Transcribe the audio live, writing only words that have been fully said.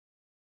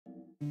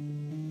hello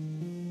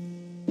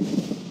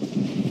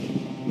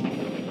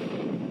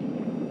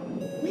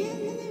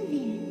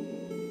there.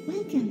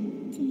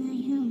 Welcome to my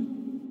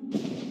home.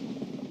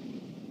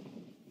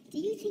 Do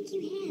you think you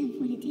have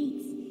what it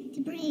takes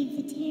to brave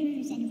the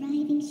terrors and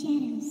writhing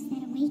shadows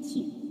that await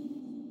you?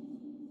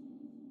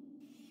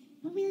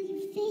 Or will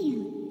you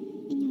fail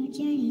in your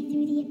journey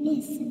through the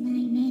abyss of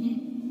my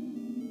manor?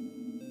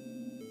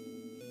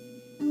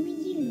 Only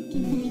you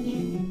can find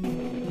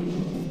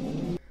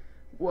out.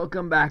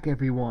 Welcome back,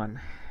 everyone,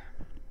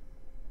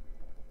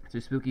 to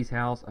Spooky's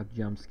House of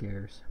Jump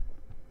Scares.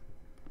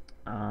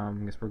 I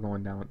guess we're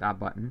going down with that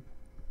button.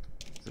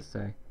 What's it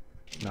say?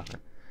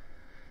 Nothing.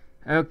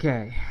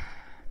 Okay,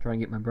 trying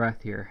to get my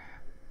breath here.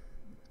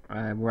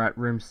 We're at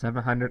room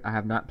 700. I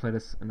have not played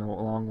this in a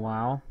long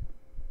while.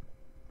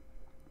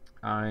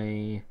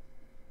 I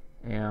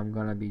am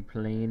gonna be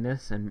playing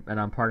this, and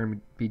I'm probably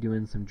gonna be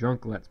doing some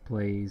drunk let's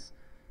plays.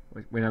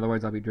 In other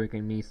words, I'll be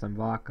drinking me some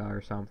vodka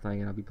or something,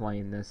 and I'll be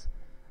playing this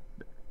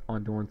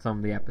on doing some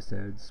of the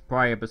episodes.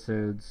 Probably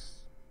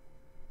episodes.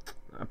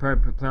 I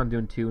probably plan on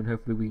doing 2, and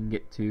hopefully we can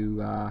get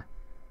to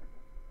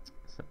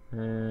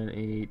 7,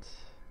 8,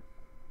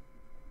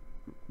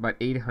 about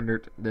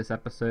 800 this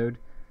episode,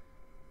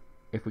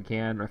 if we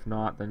can. Or if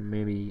not, then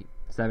maybe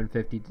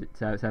 750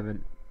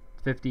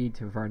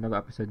 for another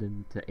episode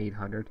into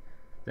 800.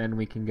 Then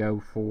we can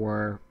go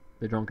for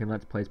the drunken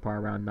let's plays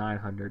probably around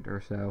 900 or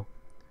so.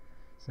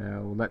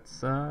 So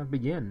let's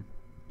begin.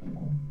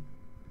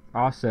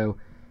 Also,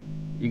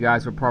 you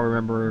guys will probably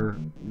remember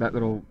that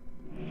little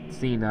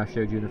scene I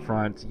showed you in the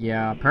front.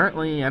 Yeah,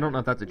 apparently, I don't know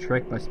if that's a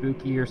trick by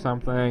Spooky or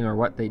something, or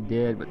what they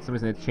did, but somebody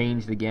said it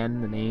changed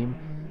again, the name,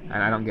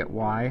 and I don't get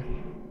why.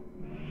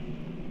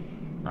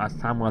 Last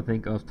time I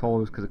think I was told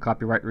it was because of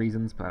copyright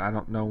reasons, but I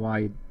don't know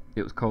why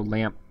it was called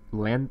Limp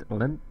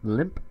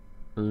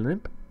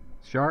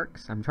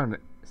Sharks. I'm trying to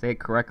say it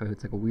correctly,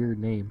 it's like a weird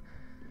name.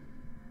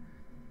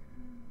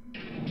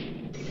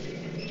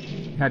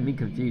 It had me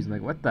confused, I'm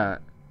like, what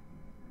the?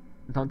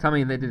 Don't tell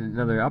me they did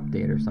another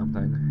update or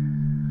something.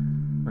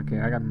 Okay,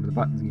 I got into the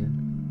buttons again.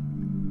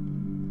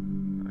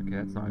 Okay,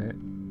 that's not it.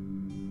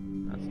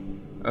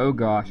 Oh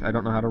gosh, I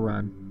don't know how to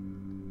run.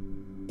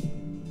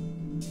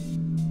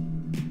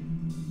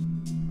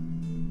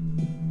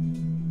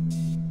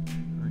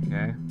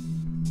 Okay.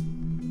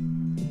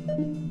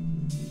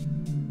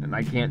 And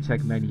I can't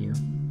check menu.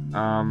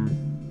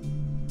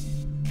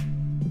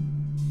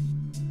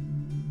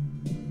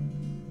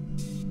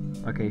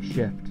 Okay,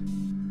 shift.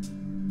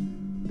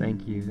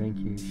 Thank you.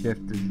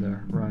 Shift is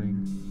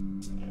running.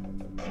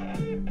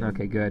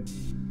 Okay, good.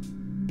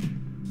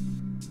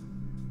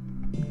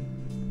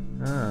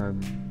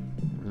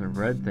 There's a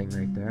red thing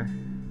right there.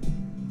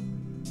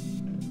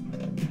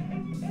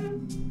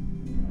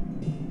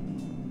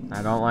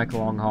 I don't like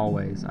long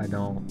hallways. I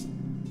don't.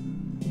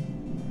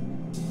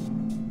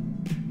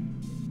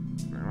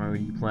 What are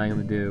you planning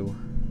to do?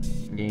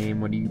 Game,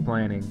 what are you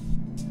planning?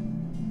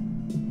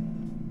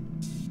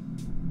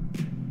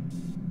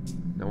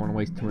 Don't want to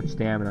waste too much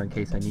stamina in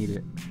case I need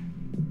it.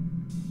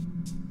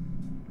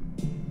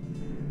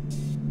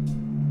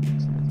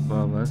 Someone's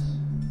above us.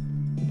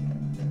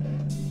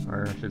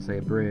 Or I should say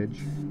a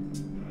bridge.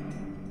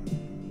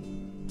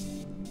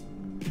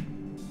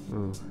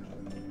 Ooh.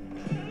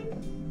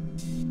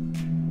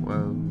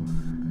 Whoa.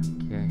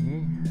 Okay.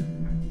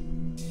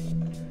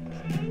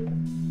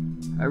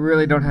 I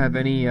really don't have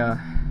any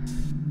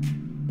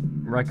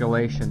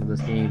recollection of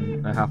this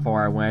game, how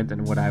far I went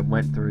and what I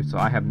went through, so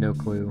I have no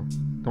clue.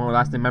 The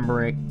last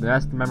memory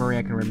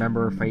I can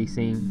remember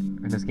facing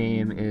in this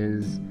game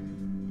is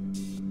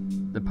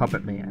the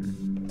Puppet Man.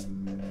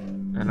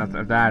 And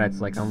after that,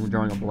 it's like I'm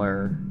drawing a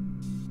blur.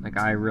 Like,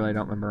 I really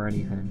don't remember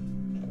anything.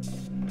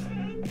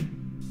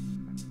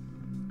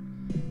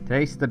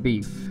 Taste the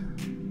beef.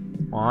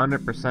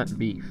 100%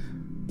 beef.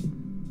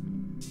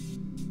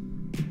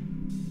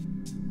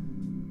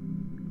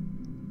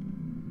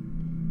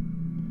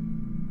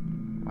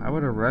 Why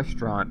would a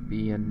restaurant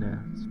be in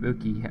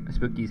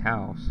Spooky's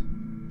house?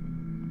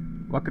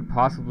 What could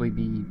possibly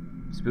be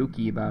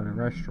spooky about a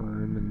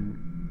restroom and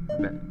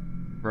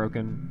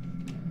broken?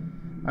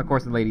 Of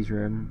course, the ladies'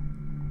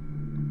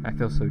 room. I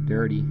feel so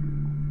dirty.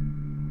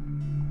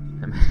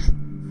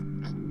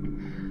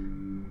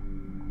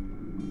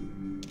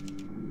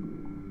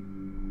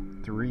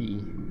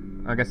 3.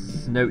 I guess this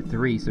is note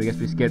 3, so I guess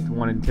we skipped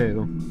 1 and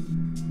 2.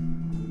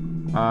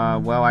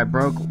 Well, I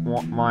broke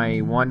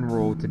my one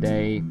rule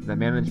today. The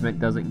management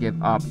doesn't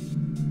give out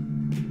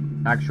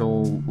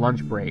actual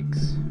lunch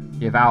breaks.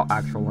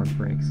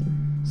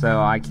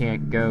 So I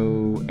can't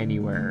go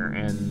anywhere,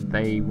 and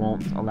they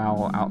won't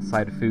allow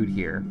outside food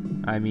here.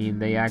 I mean,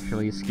 they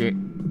actually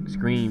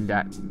screamed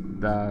at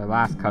the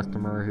last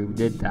customer who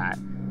did that.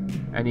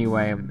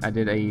 Anyway, I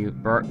did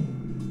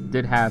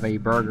have a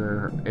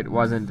burger. It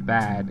wasn't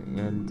bad,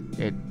 and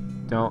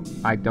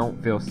I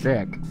don't feel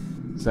sick,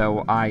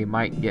 so I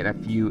might get a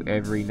few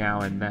every now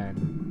and then.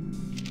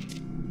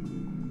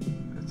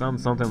 It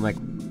sounds something like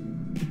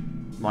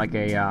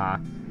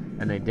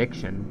an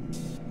addiction.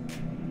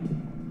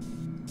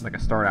 Like a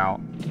start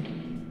out.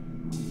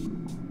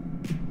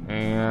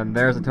 And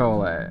there's a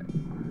toilet.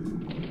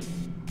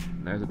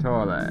 There's a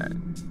toilet.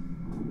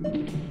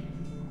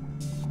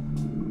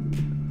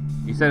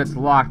 You said it's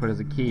locked, but there's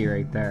a key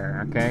right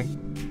there, okay?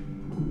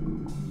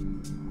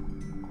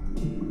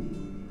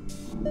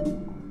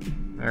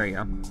 There you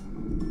go.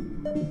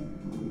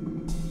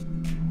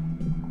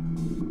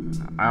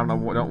 I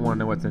don't want to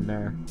know what's in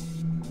there.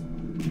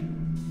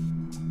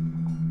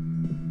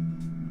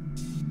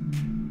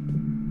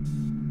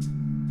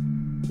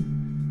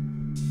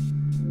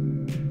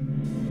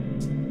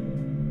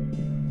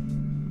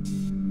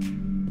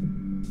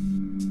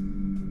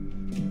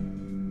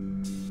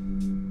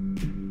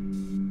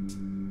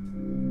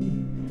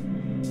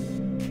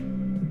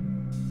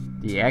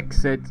 The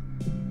exit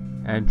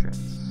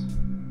entrance.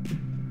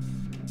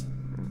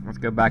 Let's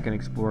go back and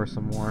explore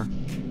some more.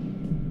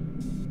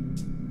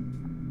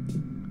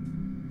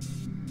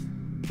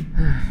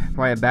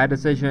 Probably a bad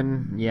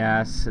decision.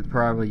 Yes, it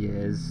probably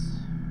is.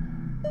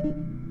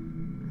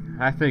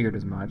 I figured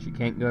as much. You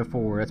can't go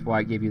forward. That's why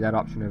I gave you that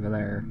option over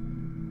there.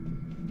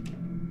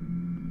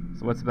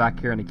 So what's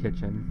back here in the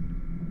kitchen?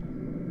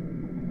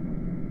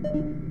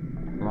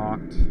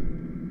 Locked.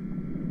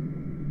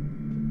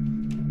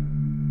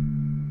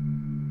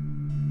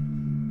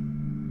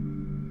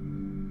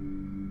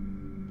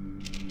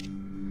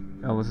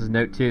 Oh, this is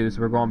note 2, so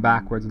we're going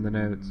backwards in the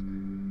notes.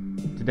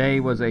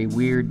 Today was a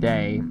weird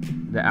day.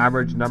 The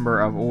average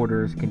number of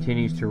orders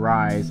continues to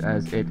rise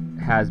as it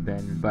has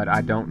been, but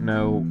I don't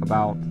know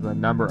about the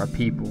number of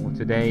people.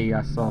 Today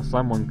I saw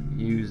someone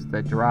use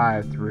the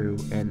drive-thru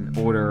and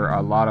order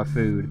a lot of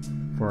food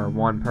for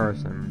one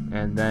person,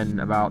 and then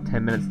about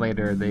 10 minutes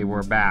later they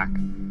were back.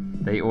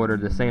 They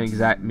ordered the same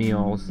exact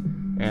meals,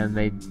 and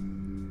they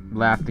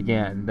left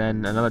again.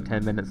 Then another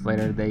 10 minutes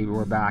later they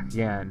were back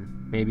again.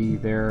 Maybe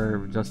they're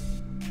just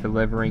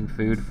delivering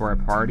food for a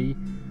party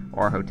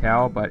or a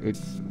hotel, but it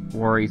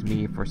worries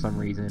me for some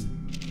reason.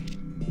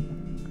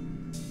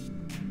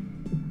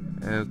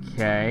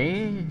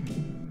 Okay.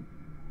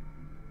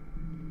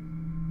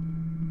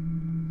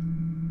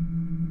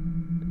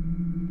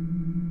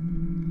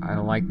 I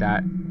don't like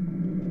that. The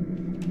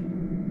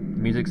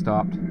music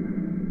stopped. I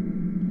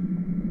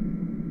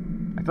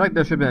feel like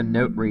there should have been a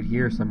note right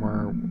here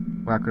somewhere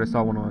where I could have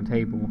saw one on a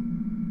table.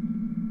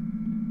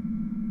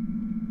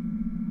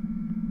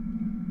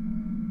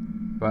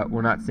 But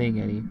we're not seeing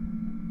any.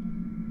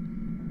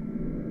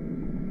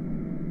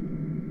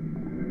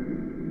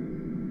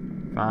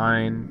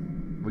 Fine.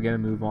 We're gonna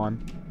move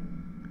on.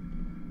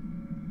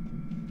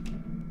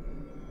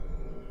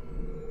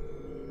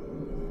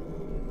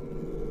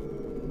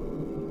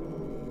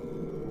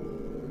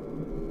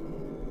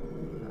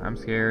 I'm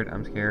scared,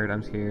 I'm scared,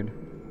 I'm scared.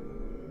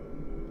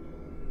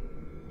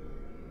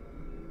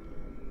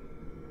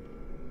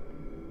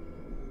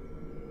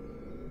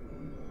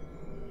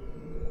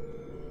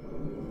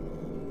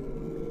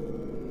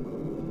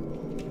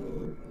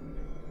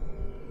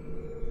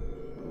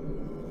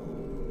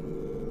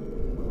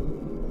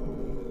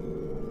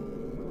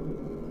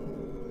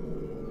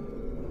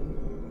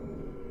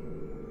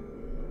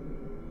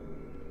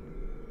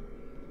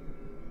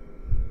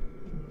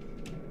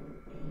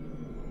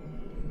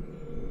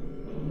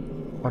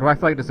 Why do I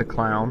feel like there's a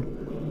clown?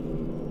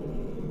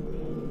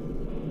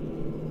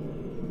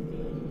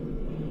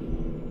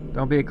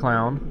 Don't be a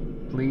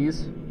clown,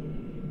 please.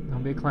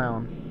 Don't be a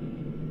clown.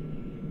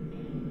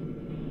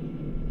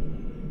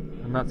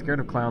 I'm not scared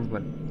of clowns,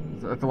 but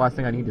that's the last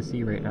thing I need to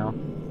see right now.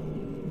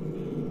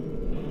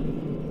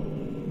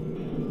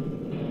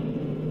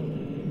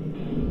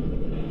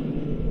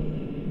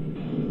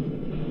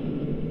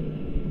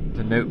 There's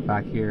a note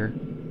back here.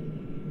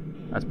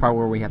 That's probably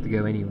where we have to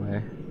go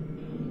anyway.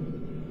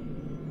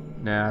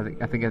 No,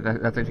 I think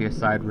that's actually a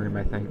side room,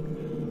 I think.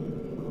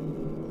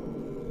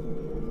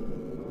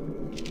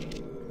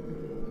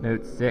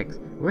 Note 6.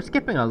 We're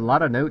skipping a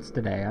lot of notes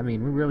today. I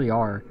mean, we really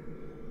are.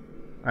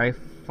 I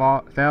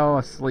fell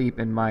asleep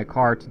in my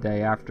car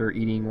today after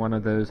eating one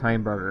of those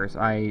hamburgers.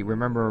 I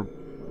remember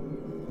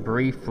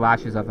brief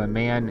flashes of a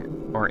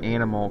man or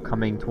animal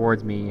coming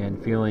towards me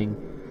and feeling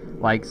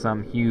like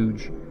some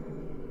huge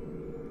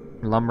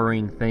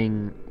lumbering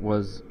thing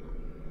was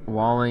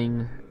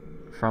walling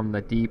from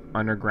the deep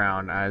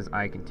underground as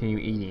I continue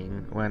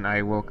eating. When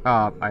I woke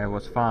up, I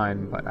was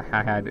fine, but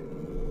I had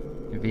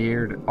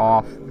veered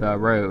off the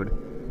road.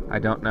 I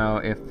don't know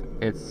if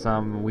it's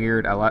some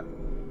weird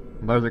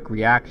allergic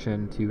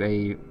reaction to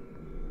a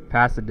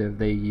passative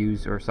they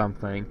use or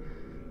something.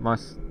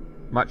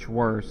 Much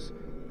worse,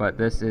 but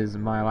this is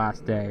my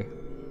last day.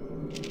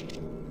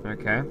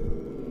 Okay.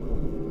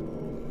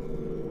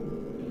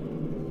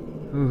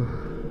 Whew.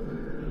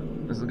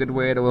 This is a good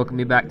way to welcome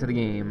me back to the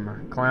game.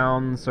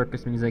 Clowns,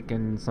 circus music,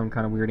 and some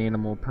kind of weird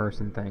animal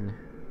person thing.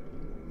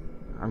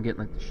 I'm getting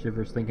like the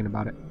shivers thinking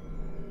about it.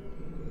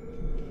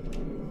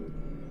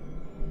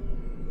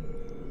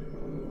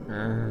 I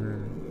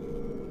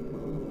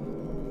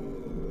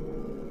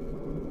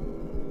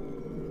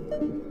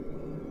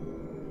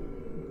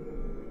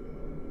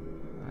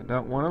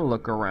don't want to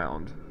look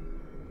around.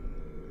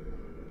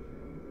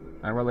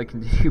 I'd rather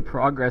continue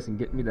progress and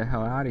get me the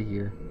hell out of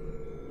here.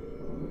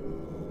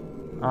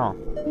 Oh.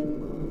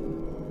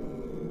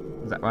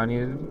 Is that what I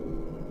needed?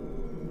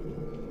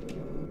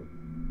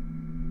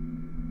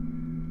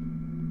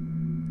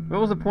 What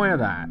was the point of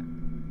that?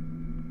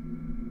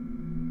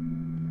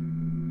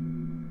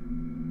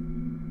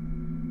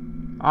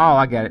 Oh,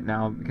 I get it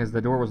now. Because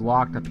the door was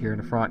locked up here in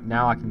the front.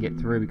 Now I can get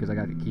through because I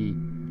got the key.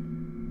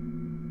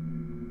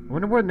 I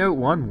wonder where note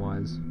 1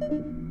 was.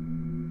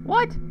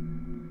 What?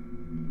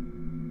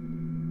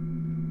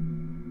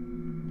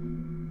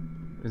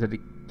 Is it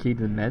the key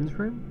to the men's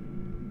room?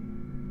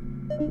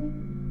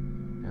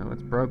 No,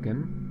 it's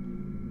broken.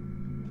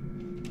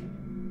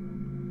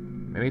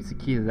 Maybe it's the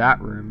key to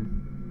that room.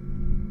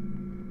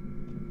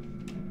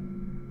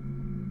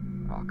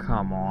 Oh,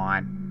 come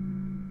on.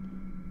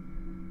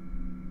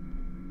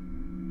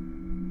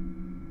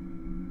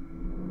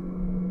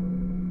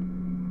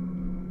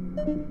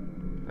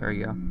 There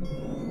you go.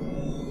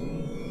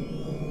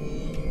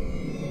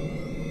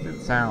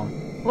 Good sound.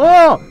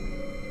 Oh!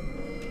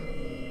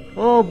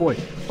 Oh boy.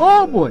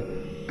 Oh boy!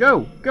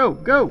 Go! Go!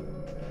 Go!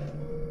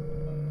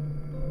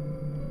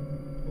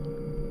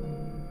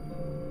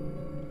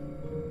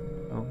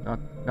 Oh,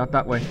 not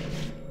that way.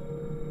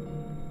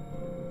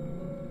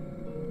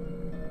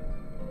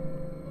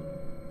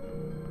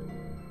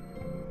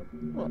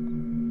 Oh.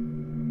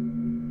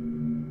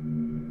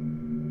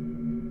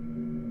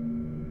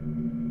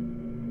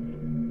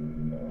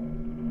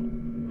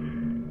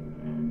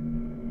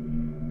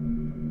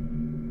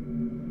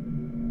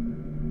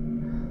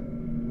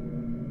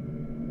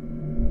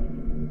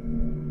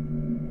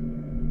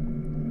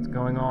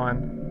 Going on.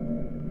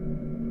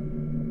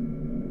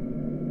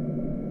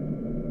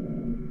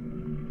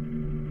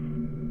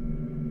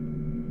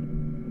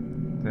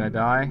 Did I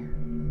die?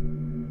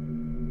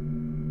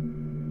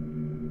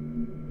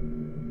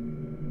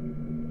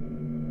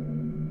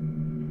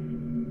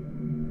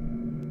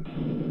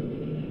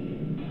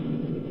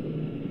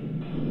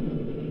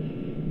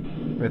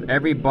 With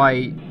every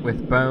bite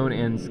with bone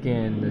and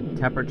skin, the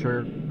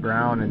temperature,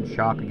 ground, and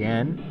shock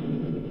again.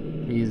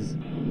 His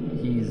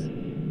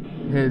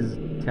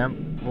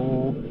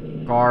temple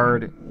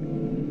guard.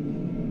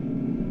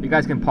 You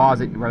guys can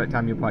pause it by that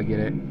time you'll probably get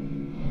it.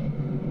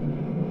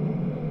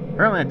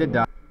 Apparently I did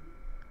die.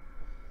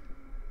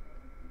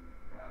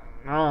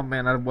 Oh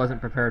man, I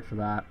wasn't prepared for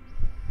that.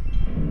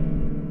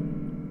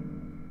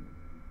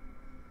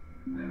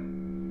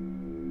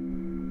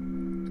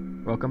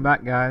 Welcome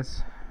back,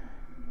 guys.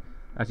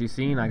 As you've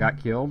seen, I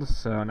got killed,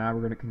 so now we're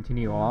going to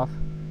continue off.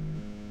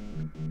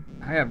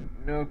 I have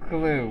no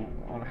clue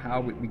on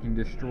how we can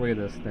destroy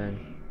this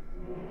thing.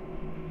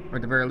 Or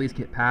at the very least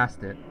get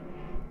past it.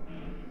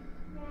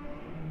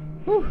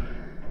 Whew.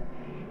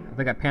 I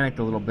think I panicked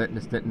a little bit and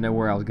just didn't know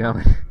where I was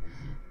going.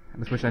 I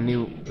just wish I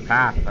knew the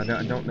path. I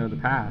don't know the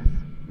path.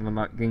 And I'm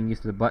not getting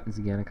used to the buttons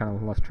again. I kind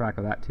of lost track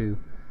of that too.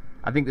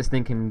 I think this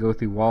thing can go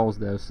through walls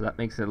though, so that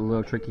makes it a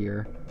little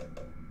trickier.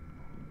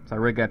 So I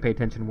really gotta pay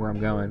attention to where I'm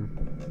going.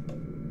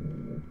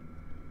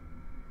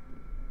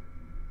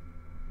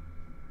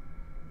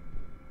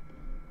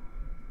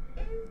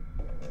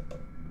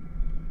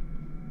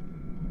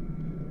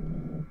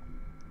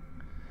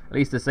 At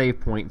least the save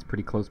point is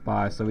pretty close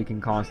by, so we can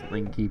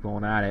constantly keep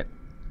on at it.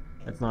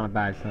 That's not a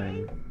bad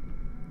thing.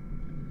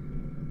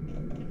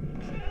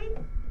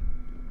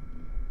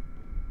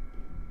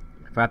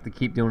 If I have to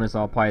keep doing this,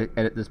 I'll probably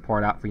edit this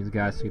part out for you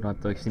guys, so you don't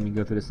have to see me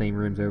go through the same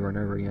rooms over and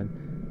over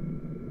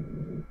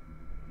again.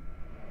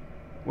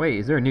 Wait,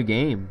 is there a new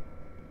game?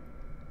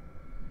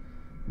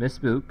 Miss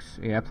Spooks.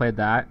 Yeah, I played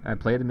that. I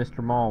played the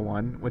Mr. Mall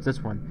one. What's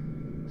this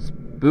one?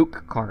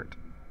 Spook Cart.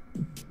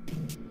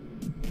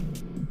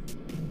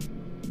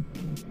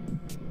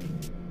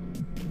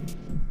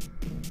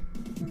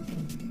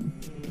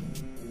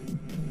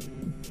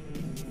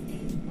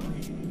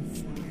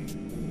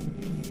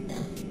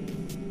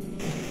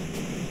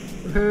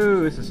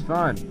 Woohoo, this is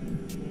fun.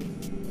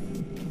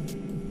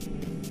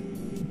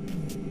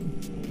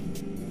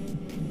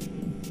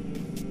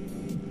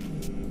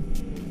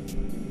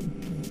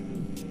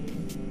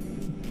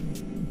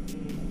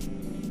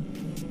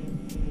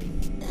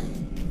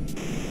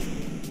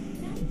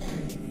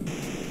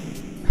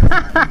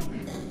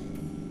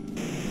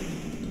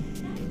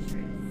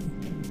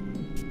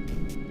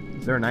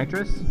 Is there a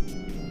nitrous?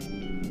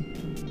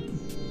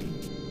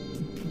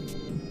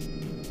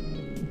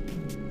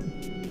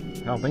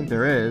 I don't think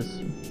there is.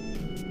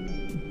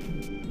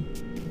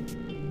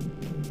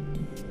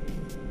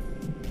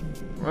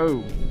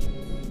 Whoa.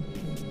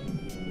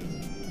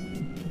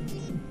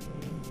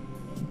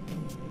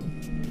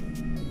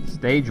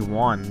 Stage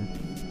 1.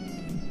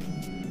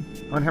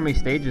 I wonder how many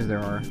stages there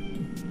are.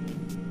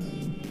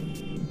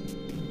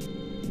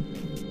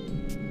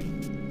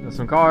 There's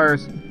some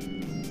cars.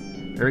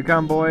 Here we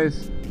come,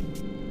 boys.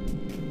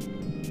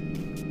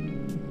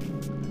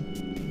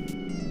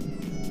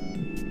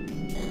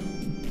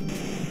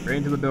 Right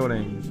into the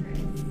building.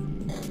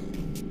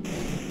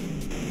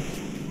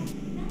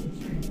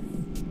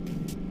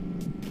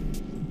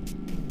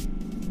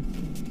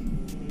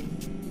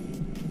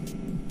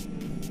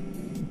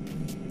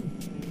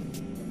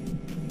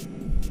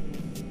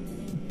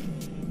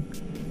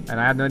 And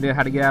I have no idea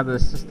how to get out of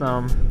this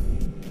system.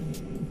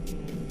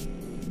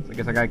 So I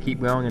guess I gotta keep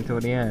going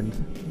until the end.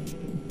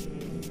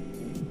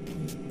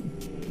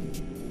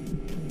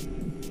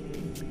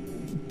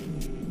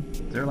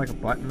 Is there like a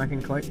button I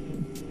can click?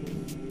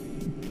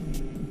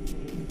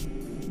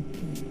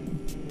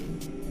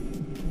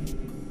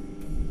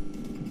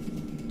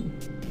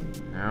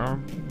 No.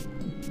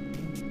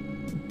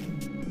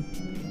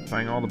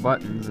 Trying all the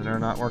buttons and they're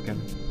not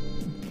working.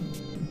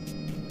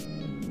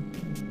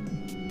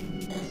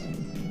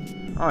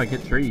 Oh, I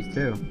get trees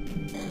too.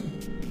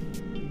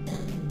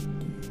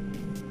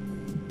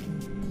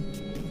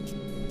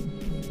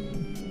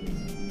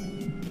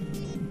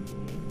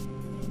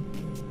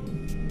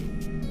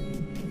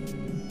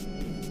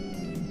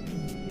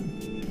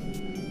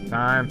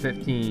 Time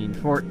 15,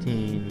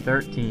 14,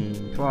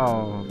 13,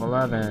 12,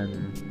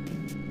 11.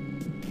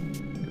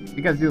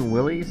 You guys doing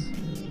willies?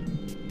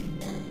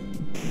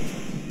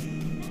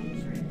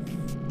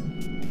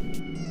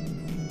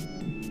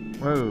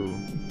 Whoa.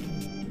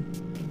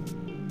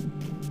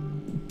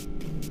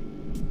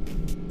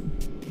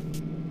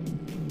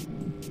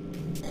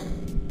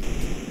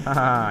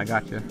 Haha, I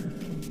gotcha.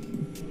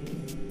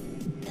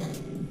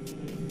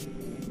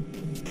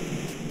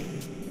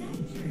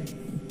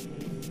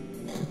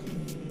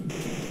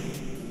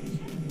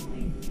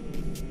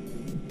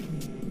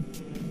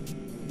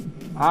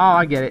 Oh,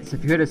 I get it. So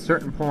if you hit a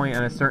certain point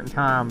at a certain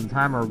time, the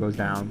timer goes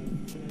down.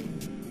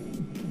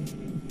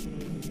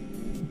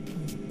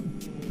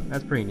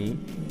 That's pretty neat.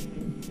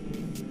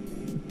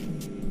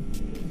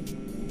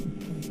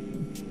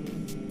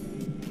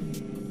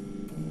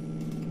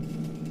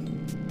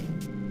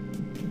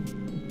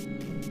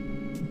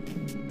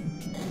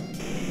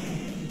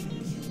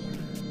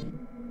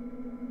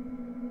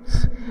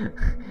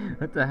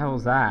 What the hell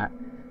is that?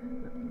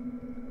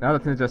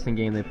 That's an interesting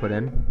game they put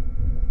in.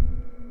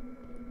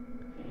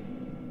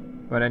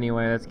 But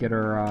anyway, let's get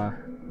our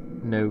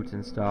notes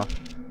and stuff.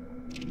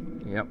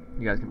 Yep,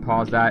 you guys can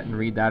pause that and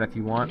read that if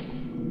you want.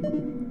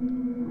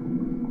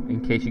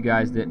 In case you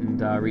guys didn't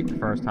read the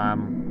first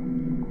time.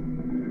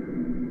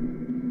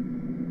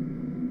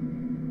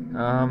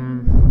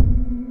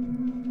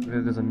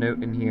 There's a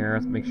note in here.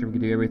 Let's make sure we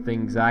can do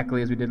everything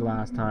exactly as we did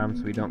last time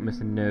so we don't miss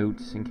a note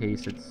in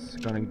case it's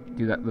going to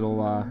do that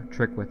little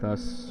trick with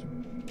us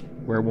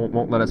where it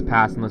won't let us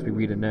pass unless we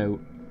read a note.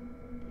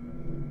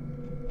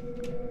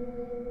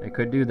 It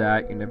could do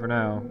that, you never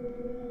know.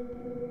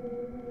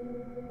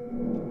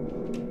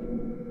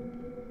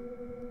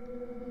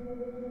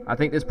 I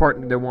think this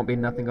part there won't be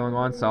nothing going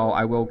on, so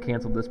I will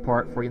cancel this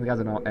part for you guys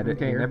and I'll edit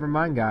here. Never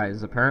mind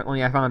guys,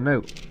 apparently I found a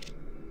note.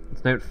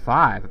 It's note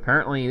 5.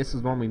 Apparently this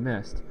is one we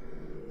missed.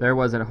 There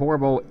was a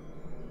horrible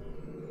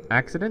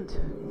accident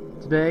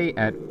today,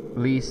 at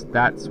least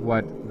that's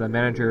what the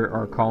manager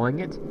are calling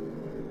it.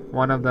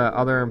 One of the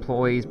other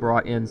employees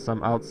brought in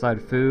some outside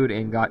food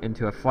and got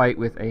into a fight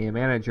with a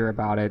manager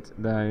about it.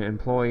 The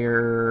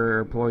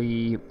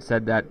employee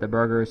said that the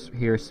burgers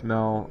here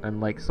smell and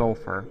like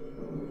sulfur.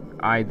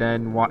 I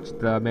then watched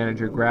the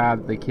manager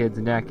grab the kid's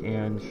neck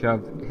and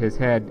shove his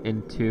head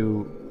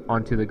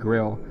onto the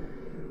grill.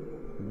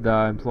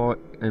 The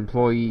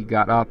employee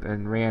got up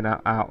and ran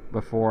out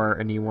before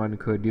anyone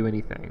could do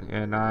anything,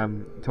 and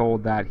I'm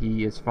told that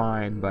he is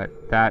fine,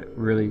 but that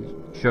really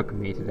shook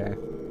me today.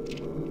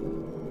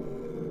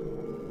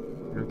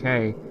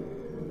 Okay.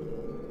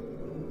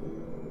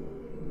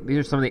 These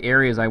are some of the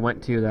areas I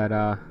went to that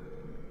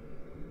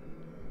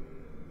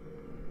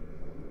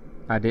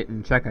I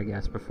didn't check, I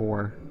guess,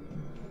 before.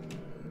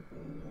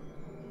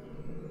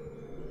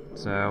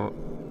 So,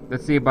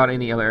 let's see about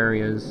any other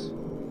areas.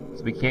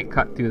 So we can't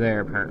cut through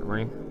there,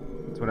 apparently.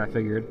 That's what I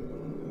figured.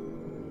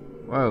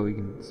 Whoa, we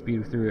can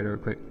speed through it real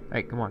quick.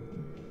 Hey, come on.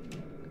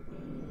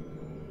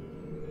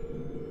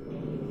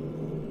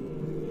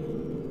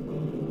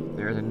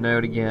 There's a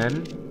note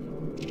again.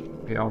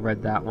 Okay, I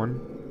read that one.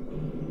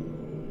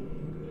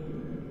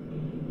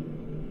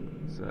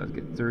 So let's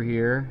get through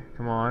here.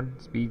 Come on.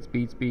 Speed,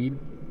 speed, speed.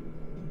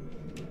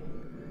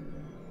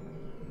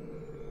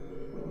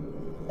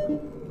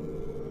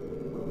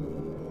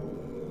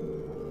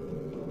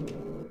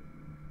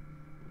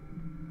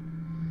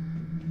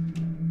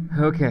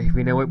 Okay,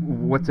 we know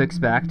what to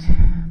expect.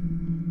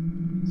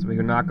 So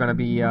we're not going to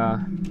be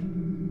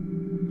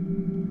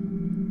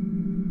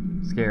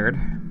scared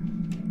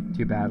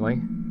too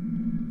badly.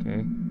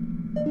 Okay.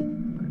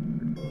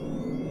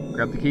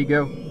 Grab the key,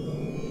 go.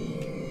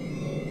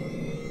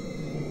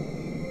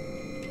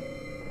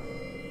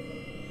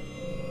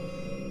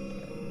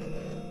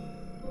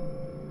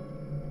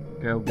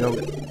 Go, go.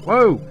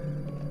 Whoa!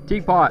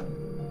 Teapot!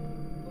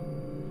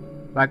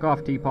 Back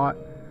off, teapot.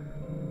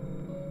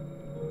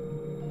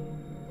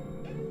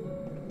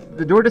 Did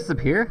the door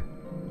disappear?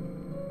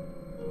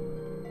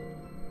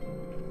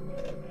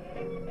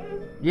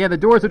 Yeah, the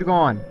doors are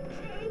gone.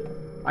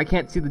 I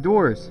can't see the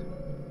doors.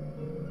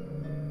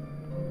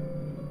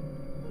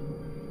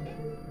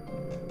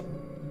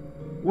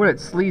 What a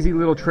sleazy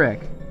little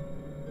trick.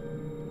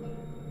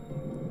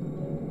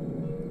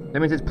 That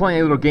means it's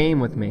playing a little game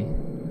with me.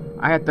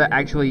 I have to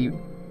actually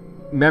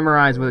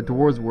memorize where the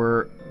doors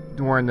were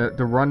during the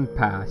run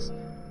pass.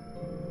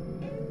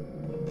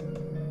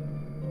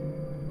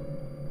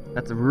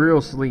 That's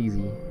real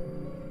sleazy.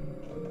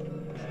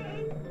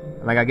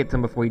 And I gotta get to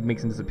him before he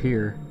makes him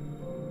disappear.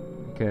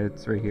 Okay,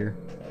 it's right here.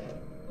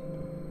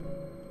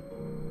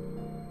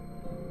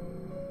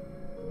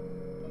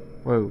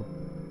 Whoa.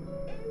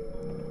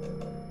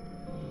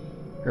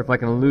 Or if I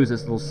can lose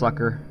this little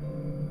sucker.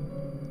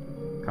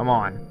 Come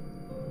on.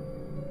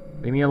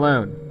 Leave me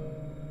alone.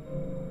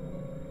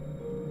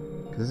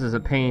 Because this is a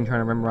pain trying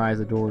to memorize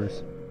the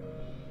doors.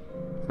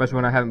 Especially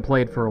when I haven't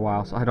played for a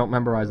while, so I don't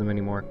memorize them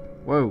anymore.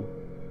 Whoa.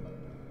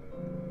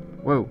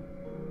 Whoa.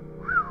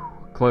 Whew.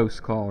 Close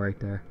call right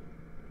there.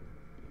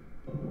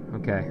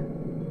 Okay.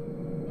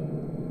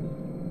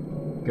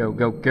 Go,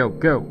 go, go,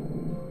 go!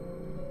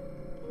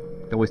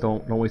 Don't waste all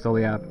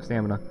the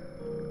stamina.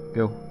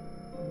 Go.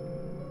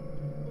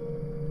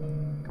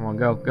 Come on,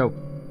 go, go.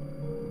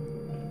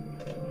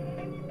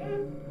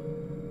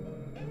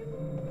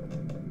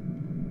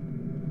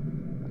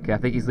 Okay, I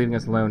think he's leaving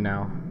us alone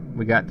now.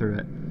 We got through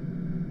it.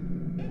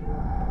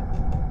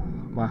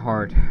 My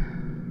heart.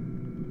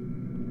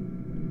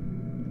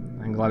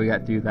 I'm glad we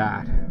got through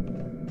that.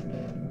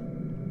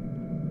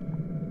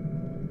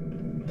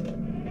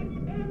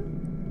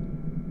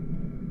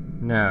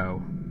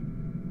 No.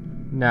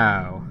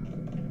 No.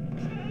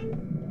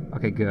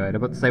 Okay, good. I'm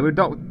about to say,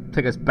 don't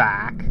take us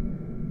back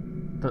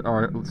to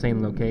our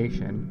same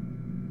location.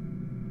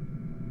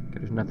 Okay,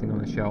 there's nothing on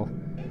the shelf.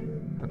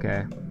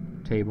 Okay,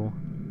 table.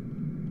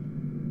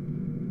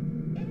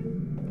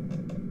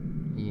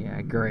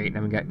 Yeah, great.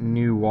 Now we got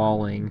new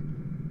walling.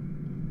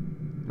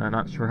 I'm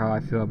not sure how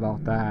I feel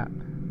about that.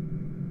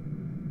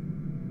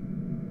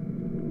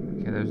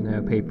 Okay, there's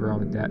no paper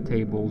on the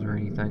tables or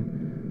anything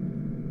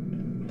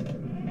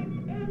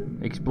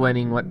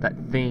explaining what that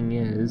thing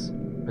is,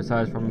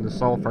 besides from the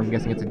sulfur. I'm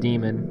guessing it's a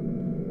demon.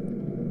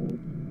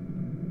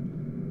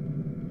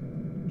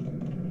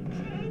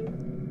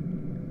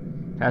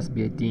 It has to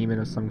be a demon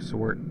of some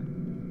sort.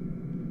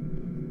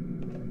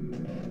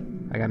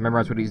 I gotta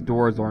memorize what these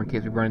doors are in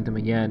case we run into him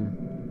again.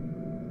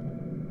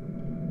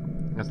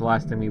 That's the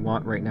last thing we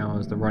want right now,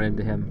 is to run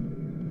into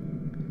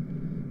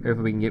him.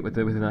 Hopefully we can get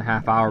within a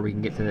half hour, we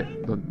can get to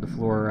the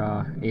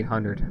floor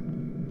 800.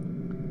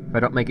 If I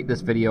don't make it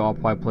this video, I'll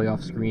probably play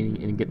off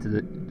screen and get to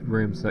the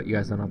room so that you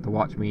guys don't have to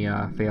watch me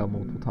fail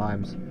multiple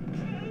times.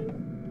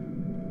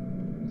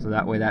 So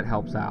that way that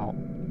helps out.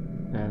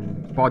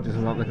 And apologies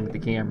for not looking at the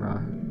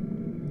camera.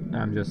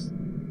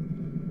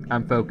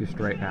 I'm focused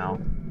right now.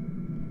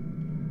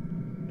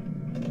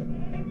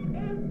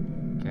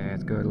 Okay,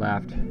 let's go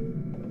left.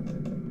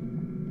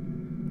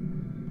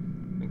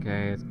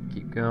 Okay, let's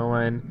keep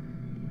going.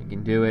 We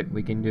can do it,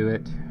 we can do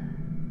it.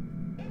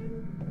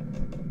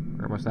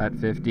 We're almost at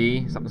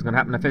 50. Something's gonna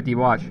happen at 50,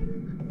 watch. Oh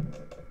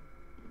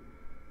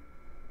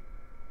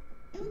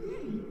hi,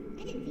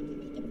 I didn't think you'd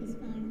make it this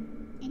far.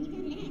 And you got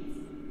an axe.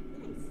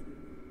 Nice.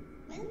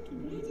 Well,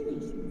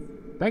 congratulations.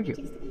 Thank you.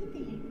 Just about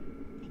there,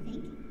 I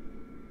think.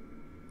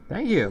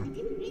 Thank you. I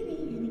didn't really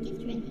have a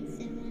gift ready,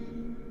 so,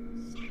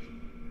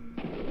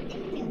 there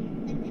you go.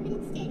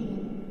 Unlimited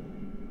stamina.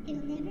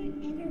 It'll never,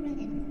 ever run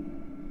out.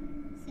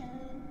 So,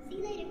 see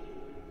you later.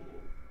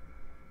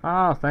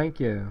 Oh, thank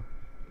you.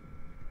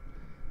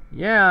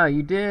 Yeah,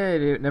 you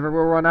did. It never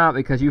will run out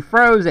because you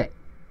froze it.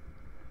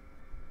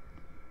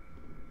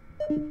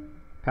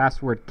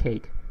 Password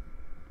cake.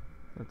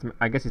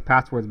 I guess these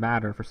passwords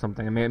matter for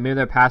something. I mean, maybe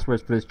they're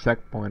passwords for this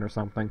checkpoint or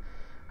something.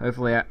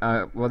 Hopefully,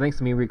 well, thanks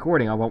to me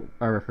recording, I won't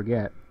ever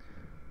forget.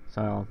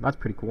 So, that's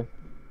pretty cool.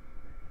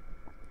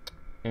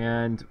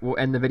 And we'll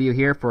end the video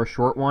here for a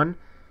short one.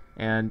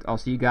 And I'll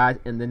see you guys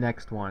in the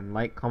next one.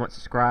 Like, comment,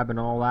 subscribe, and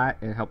all that.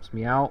 It helps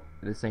me out.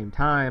 At the same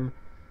time,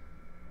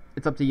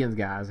 it's up to you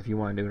guys if you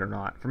want to do it or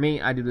not. For me,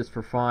 I do this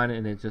for fun,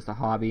 and it's just a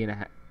hobby,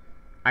 and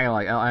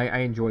I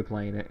enjoy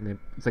playing it, and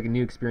it's like a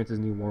new experiences,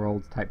 new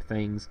worlds type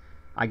things.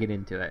 I get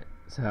into it.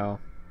 So,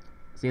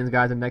 see you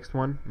guys in the next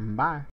one. Bye.